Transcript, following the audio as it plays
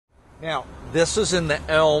Now, this is in the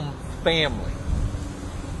elm family,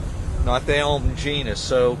 not the elm genus,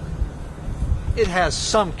 so it has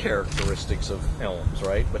some characteristics of elms,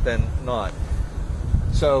 right? But then not.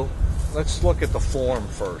 So let's look at the form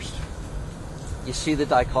first. You see the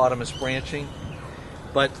dichotomous branching,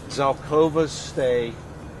 but Zelkovas stay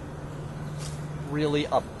really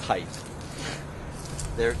uptight.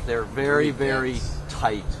 They're very, very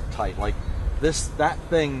tight. Like that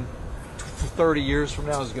thing 30 years from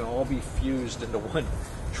now is going to all be fused into one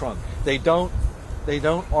trunk. They don't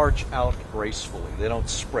arch out gracefully. They don't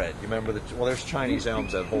spread. You remember there's Chinese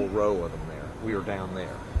elms, that whole row of them there. We were down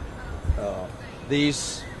there.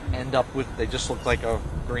 These end up with, they just look like a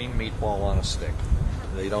green meatball on a stick.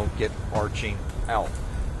 They don't get arching out.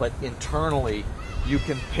 But internally, you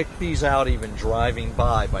can pick these out even driving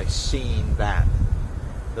by seeing that.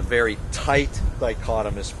 The very tight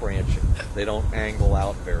dichotomous branching. They don't angle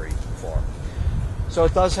out very far. So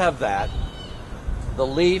it does have that. The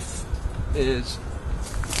leaf is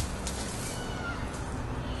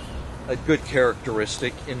a good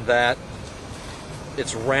characteristic in that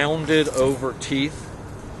it's rounded over teeth.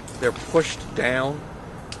 They're pushed down.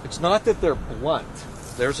 It's not that they're blunt.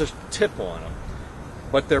 There's a tip on them,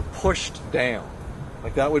 but they're pushed down.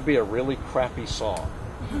 Like that would be a really crappy saw.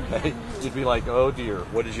 Okay? You'd be like, oh dear,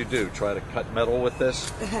 what did you do? Try to cut metal with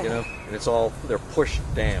this? You know? And they're pushed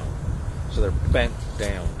down. So they're bent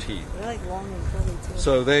down teeth. They're like long and curly too.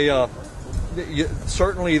 So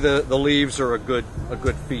certainly the leaves are a good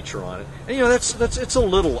feature on it. And it's a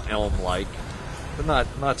little elm-like, but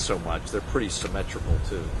not so much. They're pretty symmetrical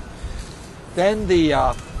too. Then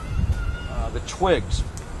the twigs.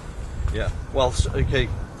 Yeah. Well, okay,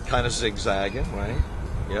 kind of zigzagging, right?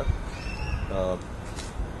 Yep.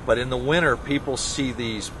 But in the winter, people see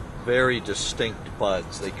these very distinct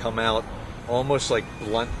buds. They come out almost like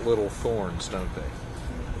blunt little thorns, don't they?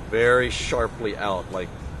 Very sharply out, like,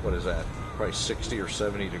 what is that? Probably 60 or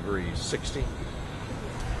 70 degrees. 60?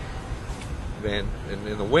 And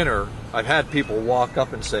in the winter, I've had people walk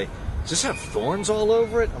up and say, does this have thorns all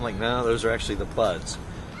over it? I'm like, no, those are actually the buds.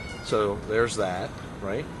 So there's that,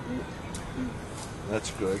 right? That's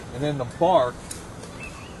good. And then the bark,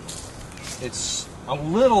 it's a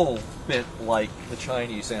little bit like the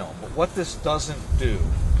Chinese elm. But what this doesn't do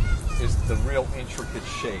is the real intricate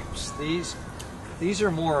shapes. These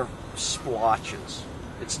are more splotches.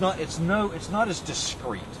 It's not as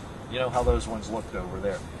discreet. You know how those ones looked over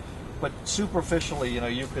there. But superficially,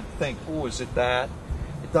 you could think, oh, is it that?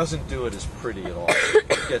 It doesn't do it as pretty at all.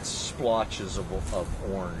 It gets splotches of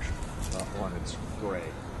orange on its gray.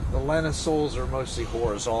 The lenticels are mostly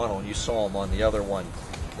horizontal, and you saw them on the other one.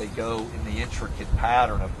 They go in the intricate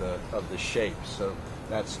pattern of the shape, so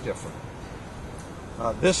that's different.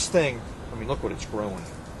 This thing, I mean, look what it's growing.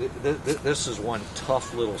 This is one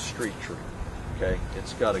tough little street tree. Okay,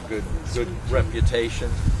 it's got a good reputation,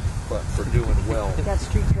 but for doing well. It got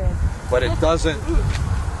street cred. But it doesn't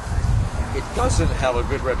have a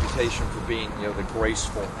good reputation for being, the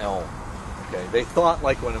graceful elm. Okay, they thought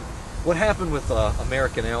what happened with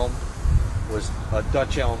American elm was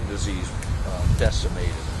Dutch elm disease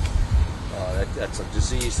decimated. That's a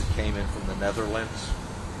disease that came in from the Netherlands,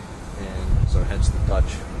 and so hence the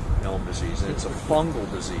Dutch elm disease. And it's a fungal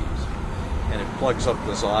disease, and it plugs up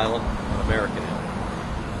the xylem on American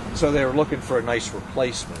elm. So they were looking for a nice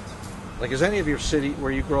replacement. Like, is any of your city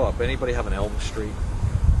where you grow up, anybody have an elm street?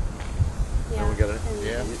 Yeah. We got it.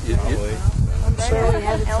 Yeah, probably.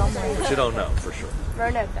 But you don't know for sure.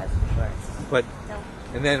 Roanoke does for sure. But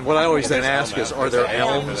and then what I always then ask is, are there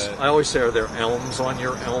elms? I always say, are there elms on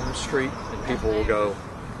your elm street? And people will go,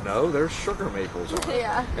 no, there's sugar maples on it.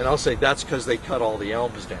 Yeah. And I'll say that's because they cut all the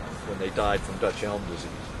elms down when they died from Dutch elm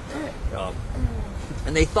disease.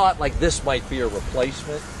 And they thought this might be a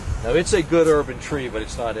replacement. Now it's a good urban tree, but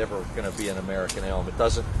it's not ever going to be an American elm. It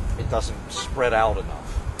doesn't spread out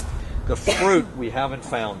enough. The fruit, we haven't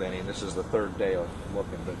found any, and this is the third day of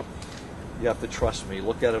looking, but you have to trust me.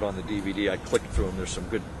 Look at it on the DVD. I clicked through them. There's some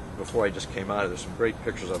good, before I just came out of, there's some great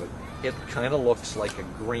pictures of it. It kind of looks like a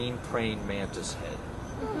green praying mantis head.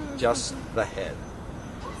 Just the head.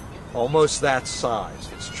 Almost that size.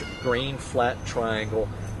 It's green, flat triangle,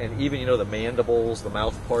 and even, the mandibles, the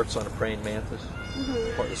mouth parts on a praying mantis,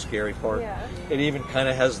 part, the scary part. Yeah. It even kind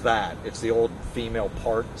of has that. It's the old female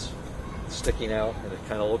parts sticking out, and it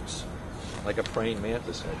kind of looks like a praying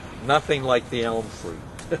mantis head. Nothing like the elm fruit.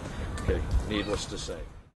 Okay, needless to say.